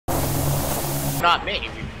not me.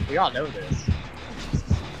 We all know this.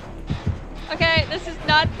 Okay, this is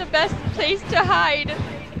not the best place to hide.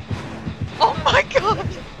 Oh my god!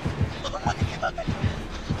 Oh my god!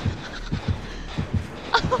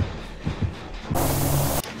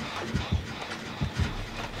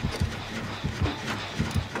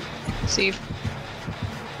 Steve.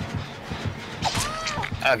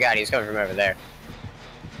 Oh god, he's coming from over there.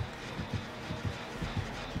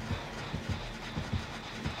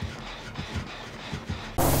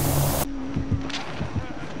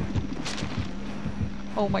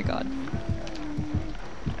 Oh my god.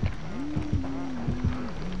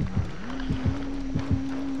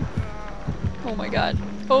 Oh my god.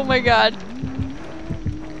 Oh my god.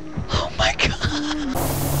 Oh my god.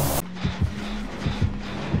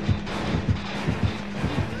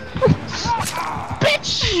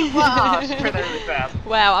 Bitch! Wow, she's really fast.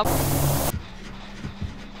 Wow.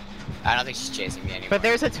 I don't think she's chasing me anymore. But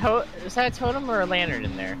there's a is that a totem or a lantern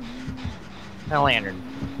in there? A lantern.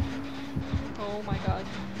 Oh my god.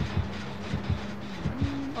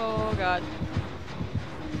 Oh god.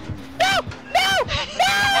 No! No!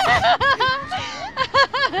 No!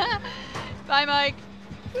 Bye, Mike.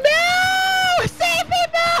 No! Save me,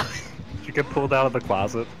 no! Did you get pulled out of the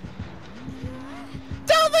closet?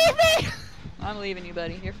 Don't leave me! I'm leaving you,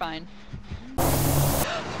 buddy. You're fine.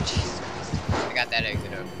 Jesus Christ. I got that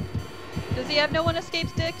exit open. Does he have no one escape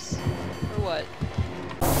sticks? Or what?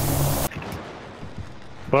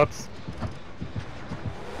 Whoops.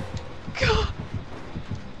 God.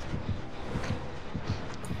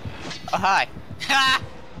 Oh, hi. Ha!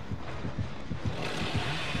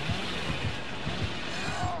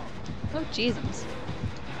 Oh, Jesus.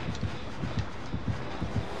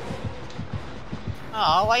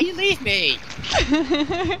 Oh, why you leave me?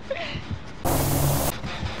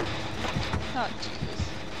 Oh, Jesus.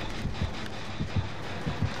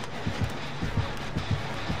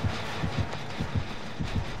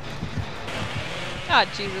 God,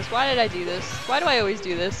 Jesus, why did I do this? Why do I always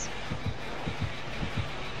do this?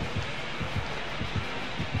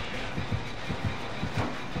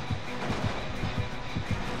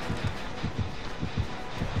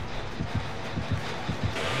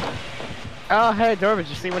 Oh, hey, Dorb, did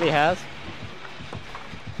you see what he has?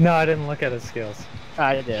 No, I didn't look at his skills.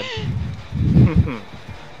 I did.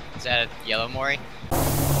 Is that a yellow Mori?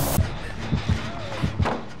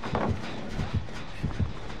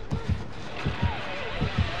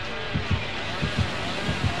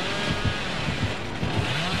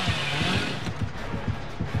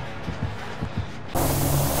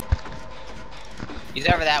 He's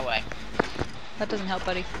over that way. That doesn't help,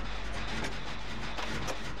 buddy.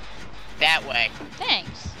 That way.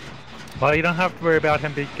 Thanks. Well, you don't have to worry about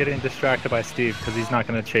him getting distracted by Steve, because he's not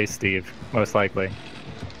going to chase Steve, most likely.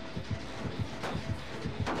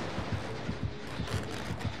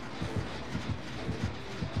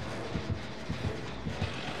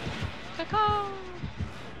 Caw.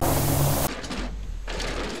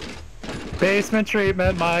 Basement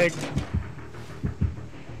treatment, Mike!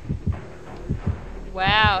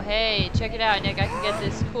 Wow, hey, check it out, Nick. I can get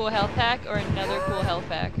this cool health pack or another cool health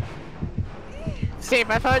pack. Steve,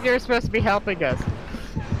 I thought you were supposed to be helping us.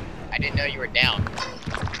 I didn't know you were down.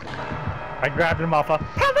 I grabbed him off a...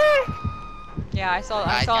 Yeah, I saw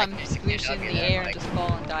I him technically squish in dug the in that, air and like- just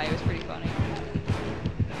fall and die. It was pretty funny.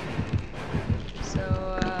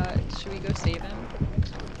 So, should we go save him?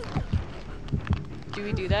 Do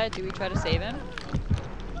we do that? Do we try to save him?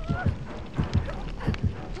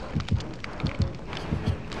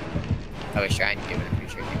 I was trying to give it a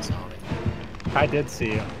picture of you saw me. I did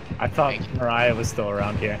see you. I thought Mariah was still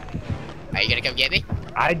around here. Are you gonna come get me?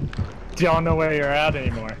 I don't know where you're at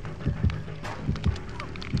anymore.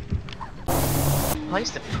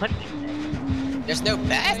 Place to put you, Nick. There's no Oh my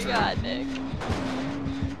bathroom. god, Nick.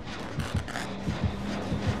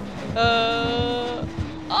 Oh!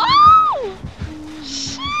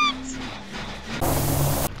 Shit!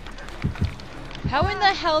 How in the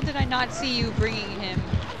hell did I not see you bringing him?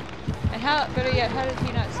 And how, better yet, how did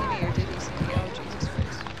he not see me, or did he see me? Oh, Jesus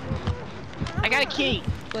Christ. I got a key.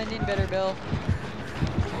 Blend in better, Bill.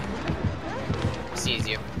 He sees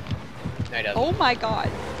you. No, he doesn't. Oh my god.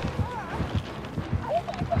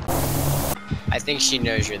 I think she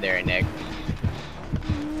knows you're there, Nick.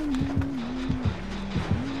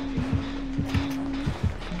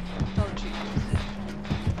 Oh, Jesus.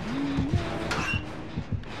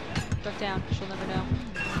 Duck down, she'll never know.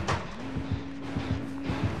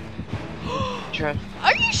 Trev.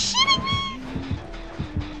 Are you shitting me?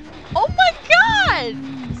 Oh my god!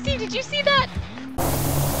 Steve, did you see that?